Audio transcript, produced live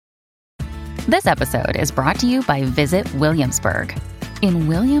This episode is brought to you by Visit Williamsburg. In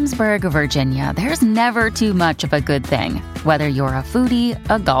Williamsburg, Virginia, there's never too much of a good thing. Whether you're a foodie,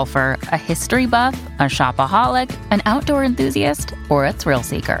 a golfer, a history buff, a shopaholic, an outdoor enthusiast, or a thrill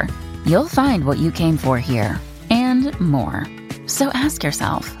seeker, you'll find what you came for here and more. So ask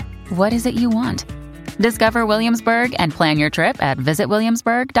yourself, what is it you want? Discover Williamsburg and plan your trip at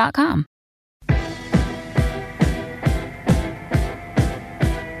visitwilliamsburg.com.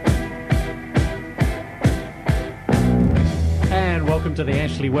 Welcome to the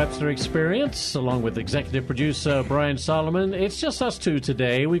Ashley Webster Experience, along with executive producer Brian Solomon. It's just us two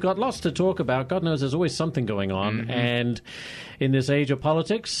today. We've got lots to talk about. God knows there's always something going on. And in this age of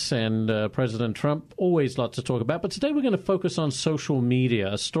politics and President Trump, always lots to talk about. But today we're going to focus on social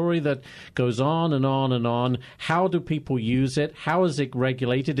media, a story that goes on and on and on. How do people use it? How is it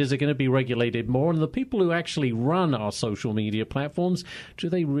regulated? Is it going to be regulated more? And the people who actually run our social media platforms, do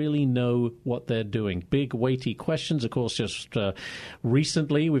they really know what they're doing? Big, weighty questions. Of course, just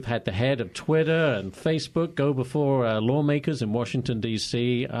recently, we've had the head of Twitter and Facebook go before lawmakers in Washington,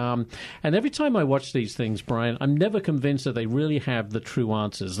 D.C. And every time I watch these things, Brian, I'm never convinced that they really have the true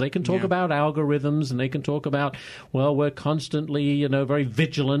answers. They can talk about algorithms, and they can talk about, well, we're constantly, very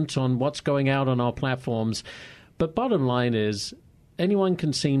vigilant on what's going out on our platforms. But bottom line is, anyone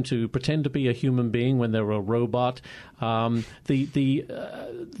can seem to pretend to be a human being when they're a robot. The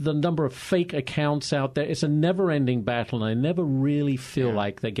number of fake accounts out there, it's a never-ending battle, and I never really feel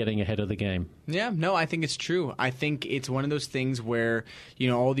like they're getting ahead of the game. Yeah, no, I think it's true. I think it's one of those things where,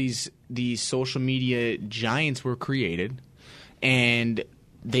 all these social media giants were created, and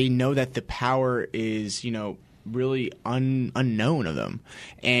they know that the power is, really unknown of them.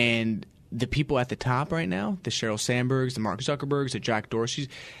 And the people at the top right now, the Sheryl Sandbergs, the Mark Zuckerbergs, the Jack Dorseys,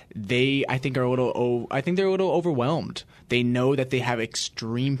 I think they're a little overwhelmed. They know that they have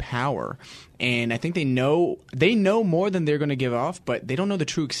extreme power, and I think they know more than they're going to give off, but they don't know the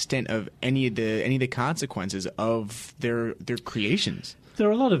true extent of any of the consequences of their creations. There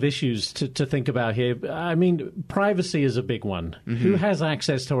are a lot of issues to think about here. I mean, privacy is a big one. Who has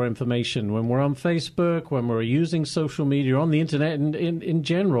access to our information when we're on Facebook, when we're using social media, on the internet, and in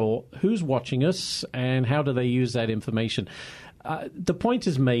general? Who's watching us, and how do they use that information? The point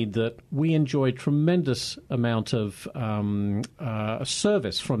is made that we enjoy tremendous amount of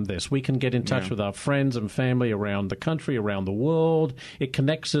service from this. We can get in touch with our friends and family around the country, around the world. It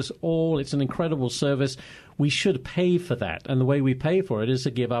connects us all. It's an incredible service. We should pay for that, and the way we pay for it is to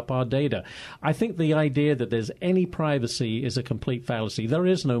give up our data. I think the idea that there's any privacy is a complete fallacy. There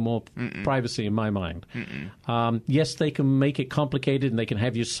is no more privacy in my mind. Yes, they can make it complicated, and they can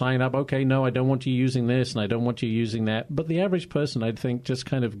have you sign up, okay, no, I don't want you using this, and I don't want you using that. But the average person, I think, just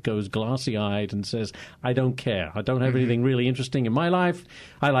kind of goes glassy-eyed and says, I don't care. I don't have anything really interesting in my life.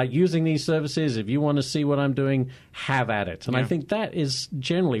 I like using these services. If you want to see what I'm doing, have at it. And I think that is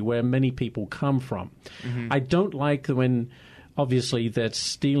generally where many people come from. I don't like when, obviously, they're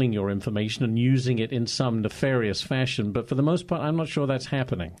stealing your information and using it in some nefarious fashion. But for the most part, I'm not sure that's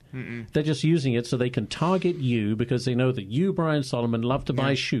happening. They're just using it so they can target you because they know that you, Brian Solomon, love to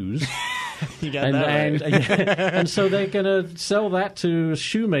buy shoes. You got that right. And so they're going to sell that to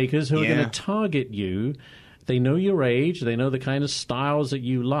shoemakers who are going to target you. They know your age. They know the kind of styles that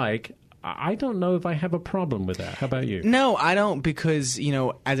you like. I don't know if I have a problem with that. How about you? No, I don't, because,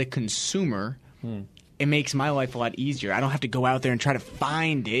 as a consumer, it makes my life a lot easier. I don't have to go out there and try to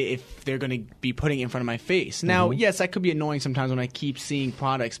find it if they're going to be putting it in front of my face. Now, yes, that could be annoying sometimes when I keep seeing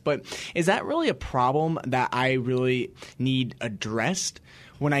products, but is that really a problem that I really need addressed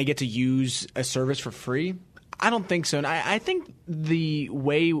when I get to use a service for free? I don't think so. And I think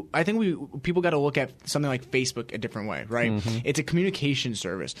people got to look at something like Facebook a different way, right? It's a communication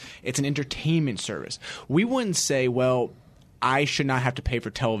service. It's an entertainment service. We wouldn't say, well, I should not have to pay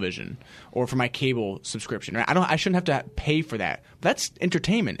for television or for my cable subscription. Right? I shouldn't have to pay for that. That's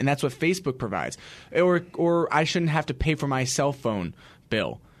entertainment, and that's what Facebook provides. Or I shouldn't have to pay for my cell phone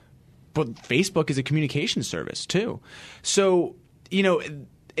bill. But Facebook is a communication service too. So,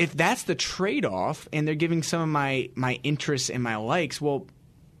 if that's the trade-off and they're giving some of my interests and my likes, well,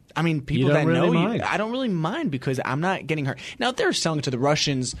 I mean, people that know you, I don't really mind because I'm not getting hurt. Now, if they're selling it to the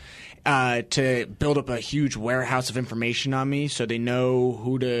Russians to build up a huge warehouse of information on me so they know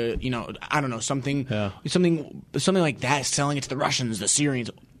who to, I don't know, something like that, selling it to the Russians, the Syrians,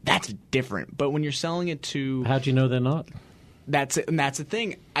 that's different. But when you're selling it to... How do you know they're not? That's the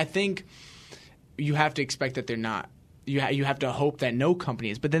thing. I think you have to expect that they're not. you have to hope that no company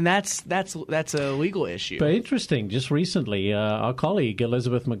is. But then that's a legal issue. But interesting, just recently, our colleague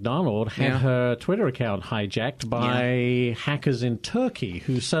Elizabeth McDonald had her Twitter account hijacked by hackers in Turkey,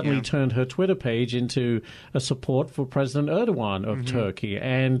 who suddenly turned her Twitter page into a support for President Erdogan of Turkey.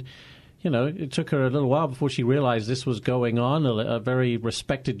 And it took her a little while before she realized this was going on. A very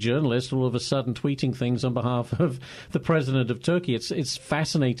respected journalist all of a sudden tweeting things on behalf of the president of Turkey. It's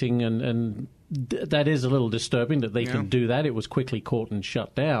fascinating, and that is a little disturbing that they can do that. It was quickly caught and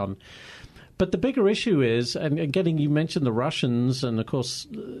shut down. But the bigger issue is, and you mentioned the Russians and, of course,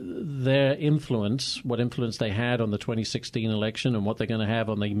 their influence, what influence they had on the 2016 election and what they're going to have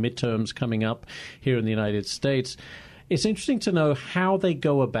on the midterms coming up here in the United States. It's interesting to know how they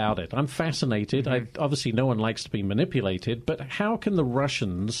go about it. I'm fascinated. Obviously, no one likes to be manipulated, but how can the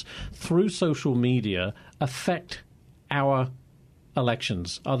Russians, through social media, affect our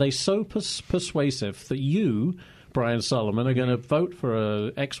elections? Are they so persuasive that you, Brian Solomon, are going to vote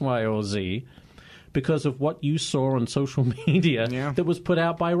for X, Y, or Z because of what you saw on social media that was put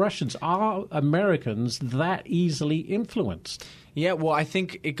out by Russians? Are Americans that easily influenced? Yeah, well, I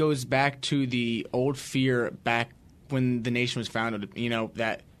think it goes back to the old fear back when the nation was founded,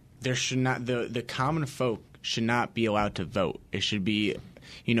 that there should not the common folk should not be allowed to vote. It should be,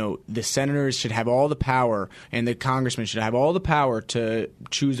 the senators should have all the power, and the congressmen should have all the power to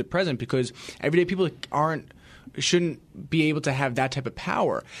choose a president, because everyday people shouldn't be able to have that type of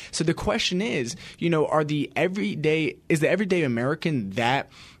power. So the question is, is the everyday American that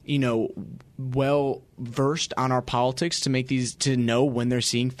well versed on our politics to know when they're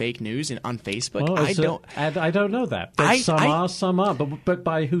seeing fake news on Facebook? Well, I don't know that. Some are, but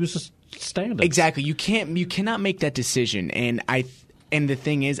by whose standards? Exactly. You cannot make that decision. And the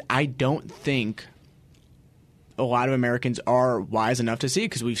thing is, I don't think a lot of Americans are wise enough to see it,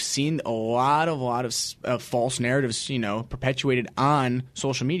 because we've seen a lot of false narratives, perpetuated on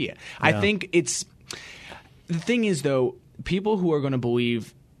social media. Yeah. I think the thing is, though, people who are going to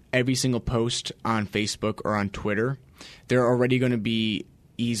believe every single post on Facebook or on Twitter, they're already going to be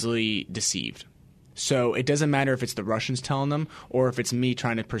easily deceived. So it doesn't matter if it's the Russians telling them or if it's me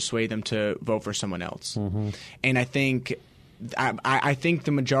trying to persuade them to vote for someone else. And I think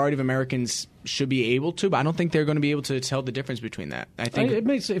the majority of Americans should be able to, but I don't think they're going to be able to tell the difference between that. I think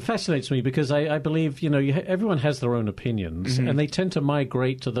it fascinates me, because I believe everyone has their own opinions, and they tend to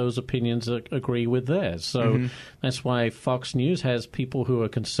migrate to those opinions that agree with theirs. So that's why Fox News has people who are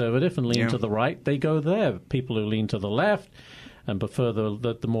conservative and lean to the right. They go there. People who lean to the left and prefer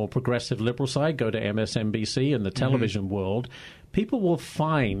the more progressive liberal side go to MSNBC and the television world. People will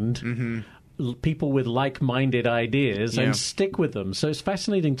find people with like-minded ideas and stick with them. So it's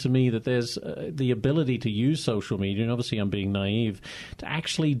fascinating to me that there's the ability to use social media, and obviously I'm being naive, to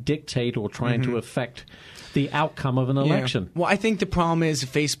actually dictate or trying to affect the outcome of an election. Well, I think the problem is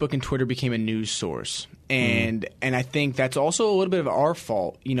Facebook and Twitter became a news source, and I think that's also a little bit of our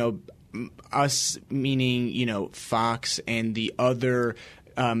fault. Us meaning Fox and the other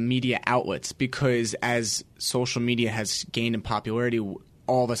media outlets, because as social media has gained in popularity,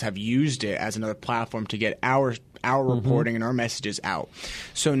 all of us have used it as another platform to get our reporting and our messages out.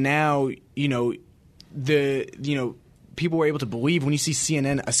 So now, people were able to believe when you see a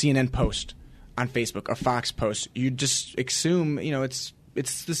CNN post on Facebook, a Fox post, you just assume,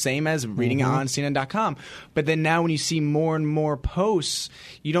 it's the same as reading it on CNN.com. But then now when you see more and more posts,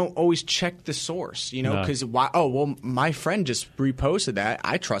 you don't always check the source, because my friend just reposted that.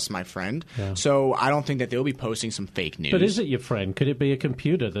 I trust my friend. Yeah. So I don't think that they'll be posting some fake news. But is it your friend? Could it be a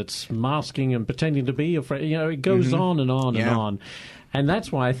computer that's masking and pretending to be your friend? It goes on and on and on. And that's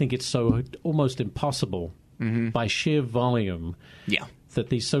why I think it's so almost impossible by sheer volume that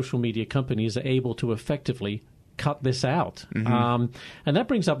these social media companies are able to effectively cut this out. And that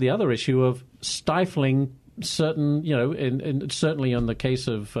brings up the other issue of stifling certain, and certainly on the case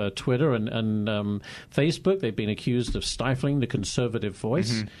of Twitter and Facebook, they've been accused of stifling the conservative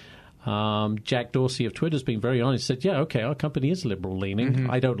voice. Jack Dorsey of Twitter has been very honest. Said, our company is liberal-leaning.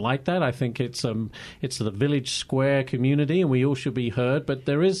 I don't like that. I think it's the Village Square community, and we all should be heard. But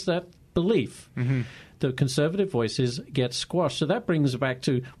there is that belief that conservative voices get squashed. So that brings back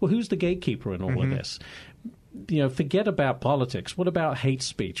to, who's the gatekeeper in all of this? Forget about politics. What about hate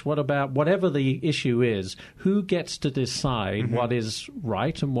speech? What about whatever the issue is? Who gets to decide what is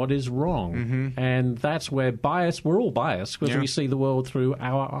right and what is wrong? And that's where we're all biased because we see the world through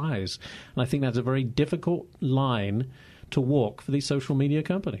our eyes. And I think that's a very difficult line to walk for these social media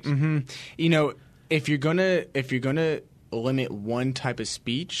companies. If you're gonna limit one type of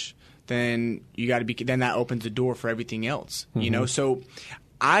speech, then then that opens the door for everything else. So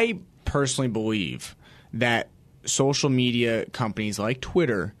I personally believe that social media companies like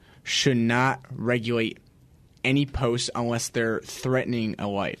Twitter should not regulate any posts unless they're threatening a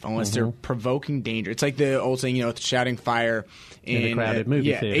life, unless they're provoking danger. It's like the old saying, shouting fire in a crowded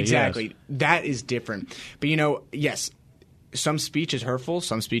movie theater. Exactly. Yes. That is different. But, yes, some speech is hurtful,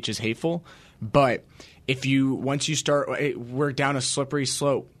 some speech is hateful, but once you start, we're down a slippery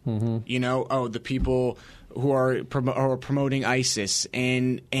slope. The people who are promoting ISIS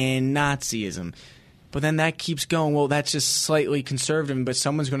and Nazism. But then that keeps going, well, that's just slightly conservative, but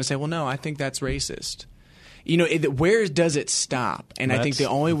someone's going to say, well, no, I think that's racist. Where does it stop? And I think the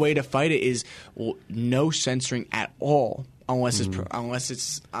only way to fight it is no censoring at all, unless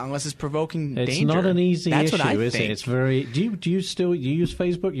it's provoking danger. It's not an easy That's issue, is it? It's very. Do you still use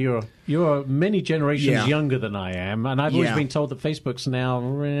Facebook? You're many generations younger than I am, and I've always been told that Facebook's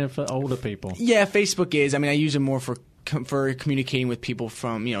now for older people. Yeah, Facebook is. I mean, I use it more for communicating with people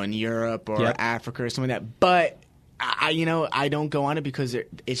from in Europe or Africa or something like that. But I don't go on it because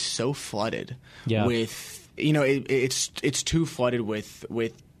it's so flooded with. It's too flooded with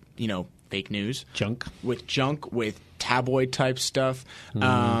fake news, junk, with tabloid type stuff,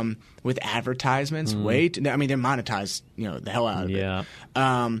 with advertisements. They're monetized, the hell out of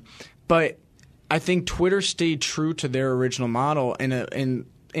it. But I think Twitter stayed true to their original model in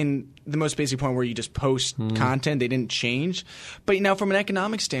the most basic point where you just post content. They didn't change. But now from an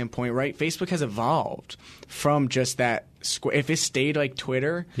economic standpoint, right, Facebook has evolved from just that. If it stayed like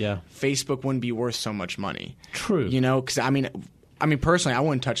Twitter, Facebook wouldn't be worth so much money. True. Because I mean, personally, I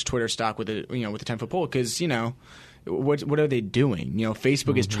wouldn't touch Twitter stock with a 10-foot pole because what are they doing?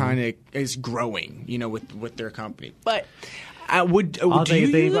 Facebook is growing, with their company, but. Have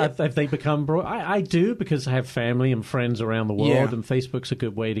they become broad? I do, because I have family and friends around the world, and Facebook's a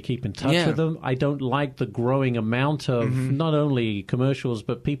good way to keep in touch with them. I don't like the growing amount of not only commercials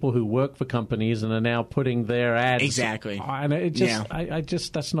but people who work for companies and are now putting their ads. Exactly. And it just, I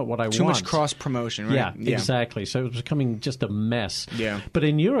just that's not what I want. Too much cross promotion, right? Yeah, exactly. So it's becoming just a mess. Yeah. But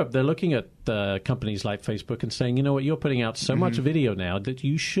in Europe, they're looking at companies like Facebook and saying, you know what, you're putting out so much video now that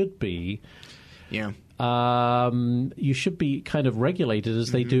you should be. Yeah. You should be kind of regulated as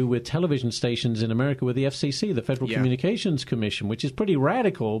they do with television stations in America with the FCC, the Federal Communications Commission, which is pretty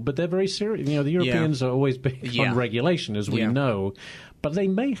radical, but they're very serious. The Europeans are always big on regulation, as we know, but they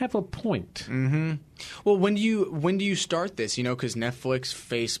may have a point. Well, when do you start this? Because Netflix,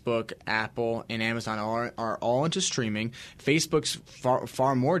 Facebook, Apple, and Amazon are all into streaming. Facebook's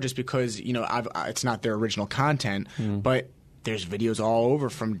far more just because it's not their original content, but there's videos all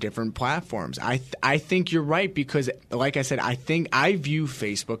over from different platforms. I think you're right because, like I said, I think I view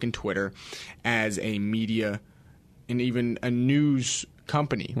Facebook and Twitter as a media and even a news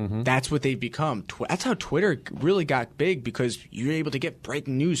company. That's what they've become. That's how Twitter really got big, because you're able to get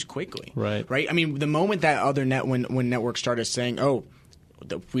breaking news quickly. Right. I mean, the moment that other when networks started saying, "Oh,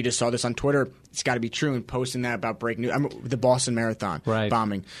 we just saw this on Twitter, it's got to be true," and posting that about breaking news, the Boston Marathon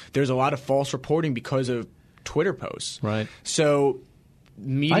bombing. There's a lot of false reporting because of Twitter posts. Right. So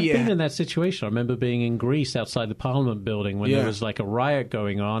media. I've been in that situation. I remember being in Greece outside the Parliament building when there was like a riot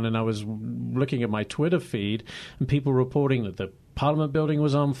going on, and I was looking at my Twitter feed and people reporting that the Parliament building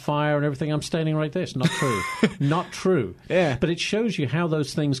was on fire and everything. I'm standing right there. It's not true. Not true. Yeah. But it shows you how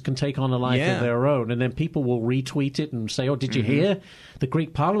those things can take on a life of their own. And then people will retweet it and say, oh, did you hear? The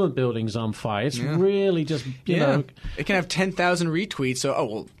Greek Parliament building's on fire. It's really just, you know. It can have 10,000 retweets.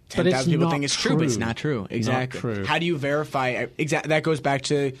 So, 10,000 people think it's true, but it's not true. Exactly. Not true. How do you verify? That goes back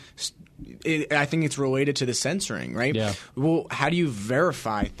to... I think it's related to the censoring, right? Yeah. Well, how do you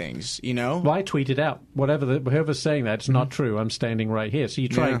verify things, you know? Well, I tweet it out. Whoever's saying that, it's not true. I'm standing right here. So you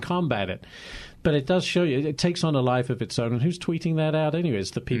try and combat it. But it does show you, it takes on a life of its own. And who's tweeting that out anyway? It's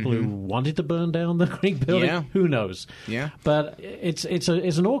the people who wanted to burn down the Greek building? Yeah. Who knows? Yeah. But it's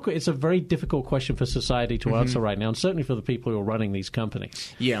a very difficult question for society to answer right now, and certainly for the people who are running these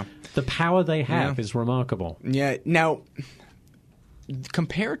companies. Yeah. The power they have is remarkable. Yeah. Now,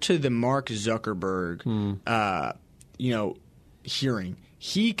 compared to the Mark Zuckerberg, hearing,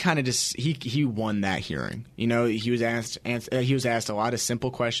 he kind of just he won that hearing. You know, he was asked a lot of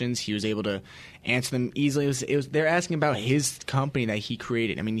simple questions. He was able to answer them easily. They're asking about his company that he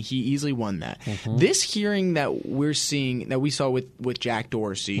created. I mean, he easily won that. This hearing that we're seeing, that we saw with Jack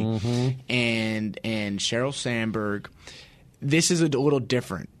Dorsey and Sheryl Sandberg, this is a little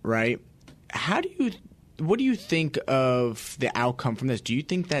different, right? What do you think of the outcome from this? Do you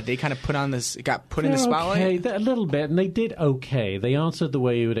think that they kind of got put in the spotlight? Okay, a little bit, and they did okay. They answered the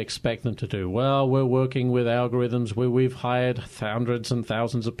way you would expect them to do. Well, we're working with algorithms where we've hired hundreds and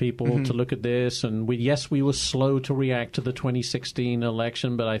thousands of people to look at this, and we were slow to react to the 2016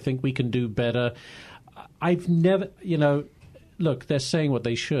 election, but I think we can do better. I've never, look, they're saying what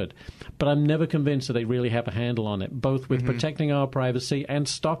they should, but I'm never convinced that they really have a handle on it, both with protecting our privacy and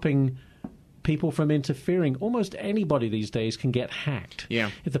stopping people from interfering. Almost anybody these days can get hacked. Yeah.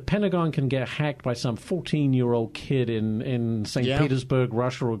 If the Pentagon can get hacked by some 14-year-old kid in St. Petersburg,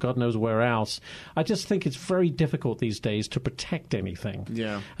 Russia, or God knows where else, I just think it's very difficult these days to protect anything.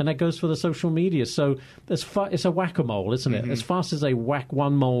 Yeah. And that goes for the social media. So it's a whack-a-mole, isn't it? As fast as they whack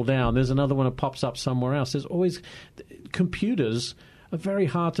one mole down, there's another one that pops up somewhere else. There's always computers are very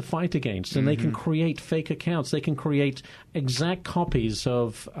hard to fight against, and they can create fake accounts. They can create exact copies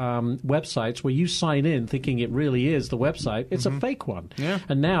of websites where you sign in thinking it really is the website. It's a fake one. Yeah.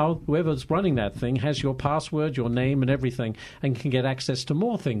 And now whoever's running that thing has your password, your name, and everything, and can get access to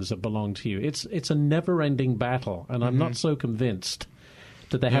more things that belong to you. It's a never-ending battle, and I'm not so convinced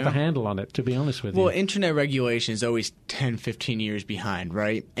that they have a handle on it, to be honest with you. Well, internet regulation is always 10, 15 years behind,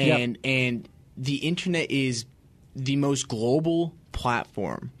 right? And the internet is the most global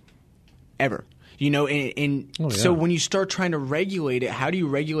platform ever. So when you start trying to regulate it, how do you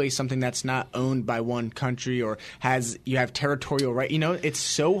regulate something that's not owned by one country or you have territorial right? It's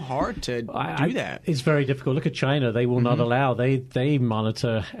so hard to do that. It's very difficult. Look at China. They will not allow. They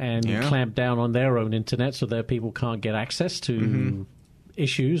monitor and clamp down on their own internet so their people can't get access to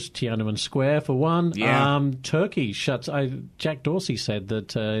issues. Tiananmen Square, for one. Yeah. Turkey shuts. Jack Dorsey said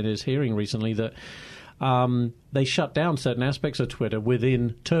that in his hearing recently that they shut down certain aspects of Twitter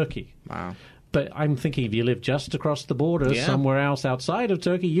within Turkey. Wow. But I'm thinking if you live just across the border, somewhere else outside of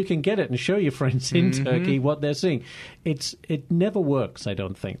Turkey, you can get it and show your friends in Turkey what they're seeing. It never works, I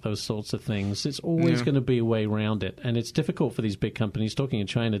don't think, those sorts of things. It's always going to be a way around it. And it's difficult for these big companies talking in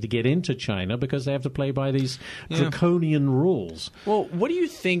China to get into China because they have to play by these draconian rules. Well, what do you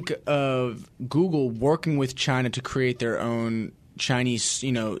think of Google working with China to create their own Chinese,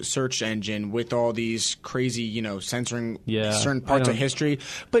 search engine with all these crazy, censoring certain parts of history?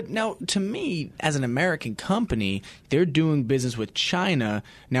 But now, to me, as an American company, they're doing business with China.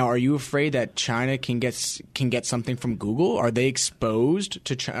 Now, are you afraid that China can get something from Google? Are they exposed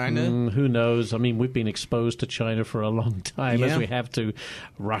to China? Who knows? I mean, we've been exposed to China for a long time, as we have to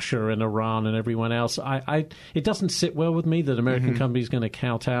Russia and Iran and everyone else. It doesn't sit well with me that American companies going to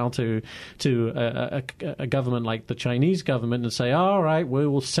kowtow to a government like the Chinese government and say, all right, we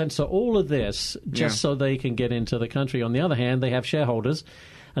will censor all of this just so they can get into the country. On the other hand, they have shareholders,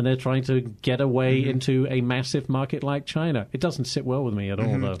 and they're trying to get away into a massive market like China. It doesn't sit well with me at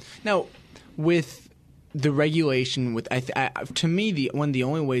all, though. Now, with the regulation, to me, the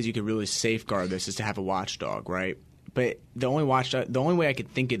only ways you could really safeguard this is to have a watchdog, right? But the only way I could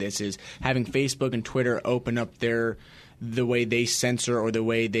think of this is having Facebook and Twitter open up the way they censor or the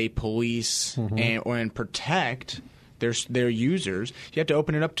way they police and protect their users. You have to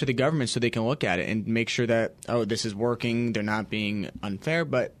open it up to the government so they can look at it and make sure that, this is working, they're not being unfair.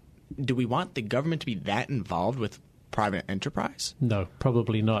 But do we want the government to be that involved with private enterprise? No,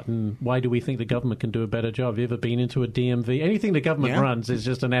 probably not. And why do we think the government can do a better job? Have you ever been into a DMV? Anything the government runs is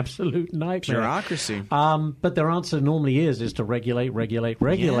just an absolute nightmare. Bureaucracy. But their answer normally is to regulate.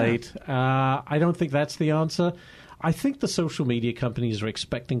 I don't think that's the answer. I think the social media companies are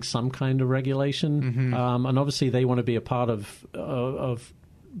expecting some kind of regulation, and obviously they want to be a part of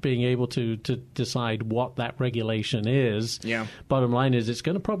being able to decide what that regulation is. Yeah. Bottom line is it's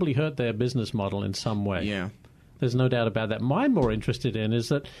going to probably hurt their business model in some way. Yeah. There's no doubt about that. What I'm more interested in is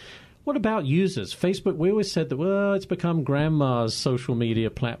that what about users? Facebook, we always said that, it's become grandma's social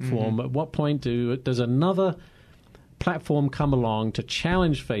media platform. At what point does another platform come along to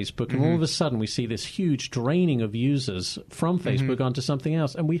challenge Facebook, and all of a sudden we see this huge draining of users from Facebook onto something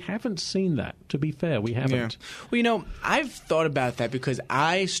else, and we haven't seen that, to be fair. We haven't. Yeah. Well, I've thought about that because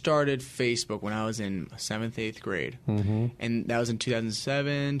I started Facebook when I was in 7th, 8th grade, and that was in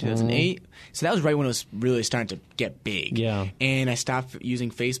 2007, 2008. So that was right when it was really starting to get big. Yeah. And I stopped using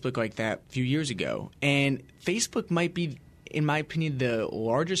Facebook like that a few years ago, and Facebook might be, in my opinion, the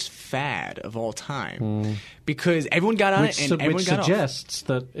largest fad of all time because everyone got on it and everyone got off. Which suggests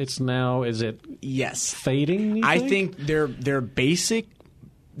that it's now, is it fading? I think their basic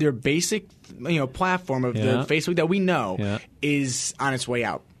platform of the Facebook that we know is on its way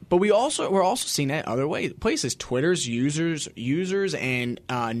out. But we're also seeing that other places. Twitter's users and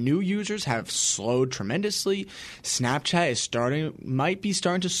new users have slowed tremendously. Snapchat might be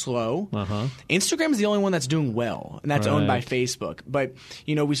starting to slow. Instagram is the only one that's doing well, and that's owned by Facebook. But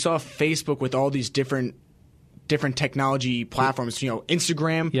we saw Facebook with all these different technology platforms.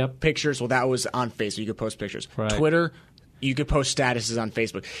 Instagram pictures. Well, that was on Facebook. You could post pictures. Right. Twitter. you could post statuses on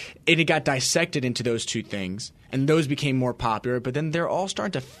Facebook. It got dissected into those two things, and those became more popular, but then they're all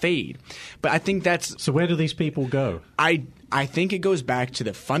starting to fade. But I think that's... So where do these people go? I think it goes back to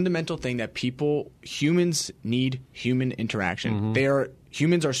the fundamental thing that humans need human interaction.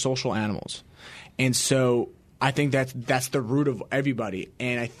 Humans are social animals. And so I think that's the root of everybody.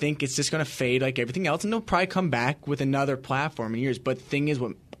 And I think it's just going to fade like everything else, and they'll probably come back with another platform in years. But the thing is,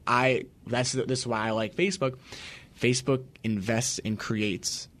 this is why I like Facebook. Facebook invests and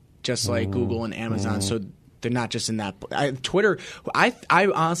creates, just like Google and Amazon. So they're not just in that. Twitter, I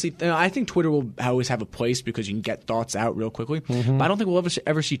honestly, I think Twitter will always have a place because you can get thoughts out real quickly. But I don't think we'll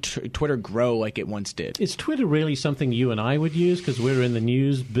ever see Twitter grow like it once did. Is Twitter really something you and I would use because we're in the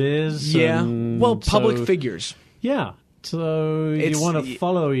news biz? Yeah. Well, public figures. Yeah. So you want to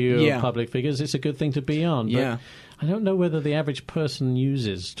follow your public figures. It's a good thing to be on. But yeah. I don't know whether the average person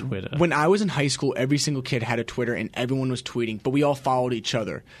uses Twitter. When I was in high school, every single kid had a Twitter and everyone was tweeting, but we all followed each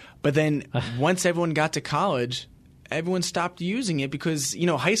other. But then once everyone got to college, everyone stopped using it because,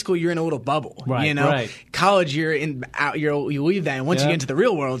 high school, you're in a little bubble. Right, right. College, you leave that, and once you get into the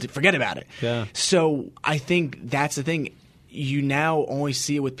real world, forget about it. Yeah. So I think that's the thing. You now only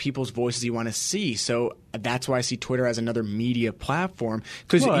see it with people's voices you want to see. So that's why I see Twitter as another media platform.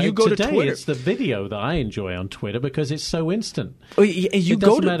 Because you go today, to Twitter. It's the video that I enjoy on Twitter because it's so instant. It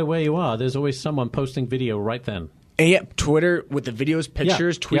doesn't matter where you are. There's always someone posting video right then. And yet, Twitter with the videos,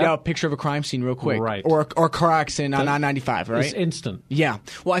 pictures, tweet out a picture of a crime scene real quick. Right. Or a car accident on I-95, right? It's instant. Yeah.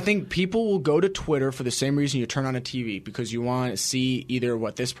 Well, I think people will go to Twitter for the same reason you turn on a TV, because you want to see either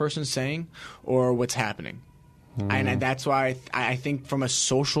what this person's saying or what's happening. And that's why I think from a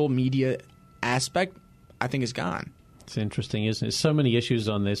social media aspect, I think it's gone. It's interesting, isn't it? So many issues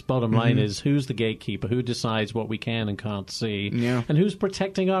on this. Bottom line is, who's the gatekeeper? Who decides what we can and can't see? Yeah. And who's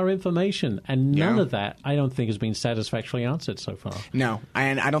protecting our information? And none of that, I don't think, has been satisfactorily answered so far. No.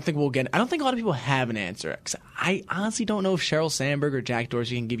 And I don't think we'll get... I don't think a lot of people have an answer. I honestly don't know if Sheryl Sandberg or Jack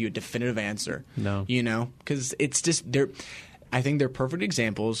Dorsey can give you a definitive answer. No. Because it's just... I think they're perfect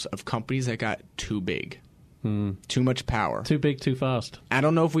examples of companies that got too big. Too much power. Too big, too fast. I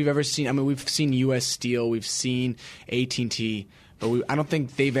don't know if we've ever seen... I mean, we've seen U.S. Steel, we've seen AT&T, but I don't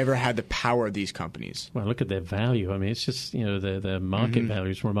think they've ever had the power of these companies. Well, look at their value. I mean, it's just, their market value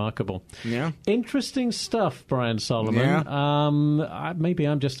is remarkable. Yeah. Interesting stuff, Brian Solomon. Yeah. Maybe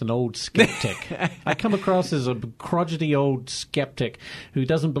I'm just an old skeptic. I come across as a crotchety old skeptic who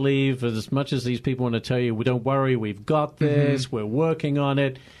doesn't believe as much as these people want to tell you, don't worry, we've got this, we're working on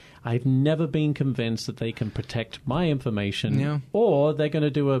it. I've never been convinced that they can protect my information or they're going to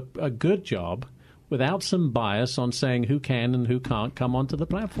do a good job without some bias on saying who can and who can't come onto the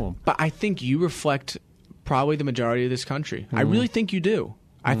platform. But I think you reflect probably the majority of this country. I really think you do.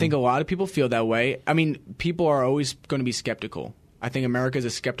 I think a lot of people feel that way. I mean, people are always going to be skeptical. I think America is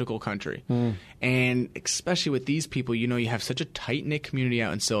a skeptical country. And especially with these people, you have such a tight-knit community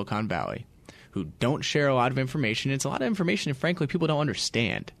out in Silicon Valley who don't share a lot of information. It's a lot of information, and frankly, people don't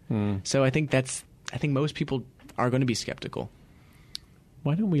understand. So I think most people are going to be skeptical.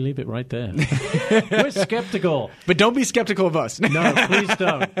 Why don't we leave it right there? We're skeptical. But don't be skeptical of us. No, please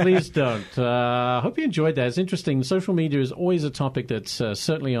don't. Please don't. I hope you enjoyed that. It's interesting. Social media is always a topic that's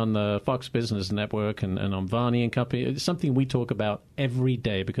certainly on the Fox Business Network and on Varney and Company. It's something we talk about every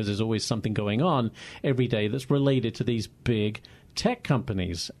day because there's always something going on every day that's related to these big tech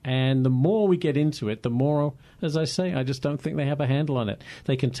companies. And the more we get into it, the more, as I say, I just don't think they have a handle on it.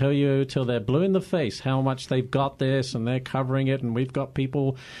 They can tell you till they're blue in the face how much they've got this and they're covering it and we've got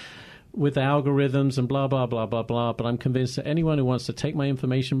people with algorithms and blah, blah, blah, blah, blah. But I'm convinced that anyone who wants to take my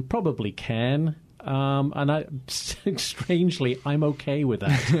information probably can. And strangely, I'm okay with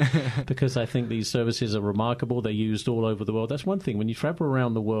that because I think these services are remarkable. They're used all over the world. That's one thing. When you travel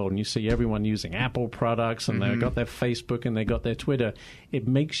around the world and you see everyone using Apple products and they've got their Facebook and they've got their Twitter, it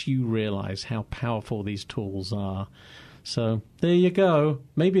makes you realize how powerful these tools are. So there you go.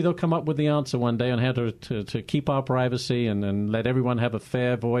 Maybe they'll come up with the answer one day on how to keep our privacy and let everyone have a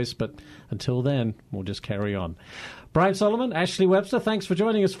fair voice. But until then, we'll just carry on. Brian Solomon, Ashley Webster, thanks for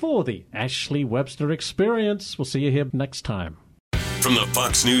joining us for the Ashley Webster Experience. We'll see you here next time. From the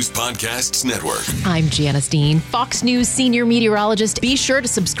Fox News Podcasts Network. I'm Janice Dean, Fox News senior meteorologist. Be sure to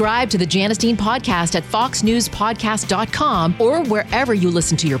subscribe to the Janice Dean Podcast at foxnewspodcast.com or wherever you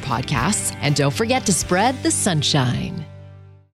listen to your podcasts. And don't forget to spread the sunshine.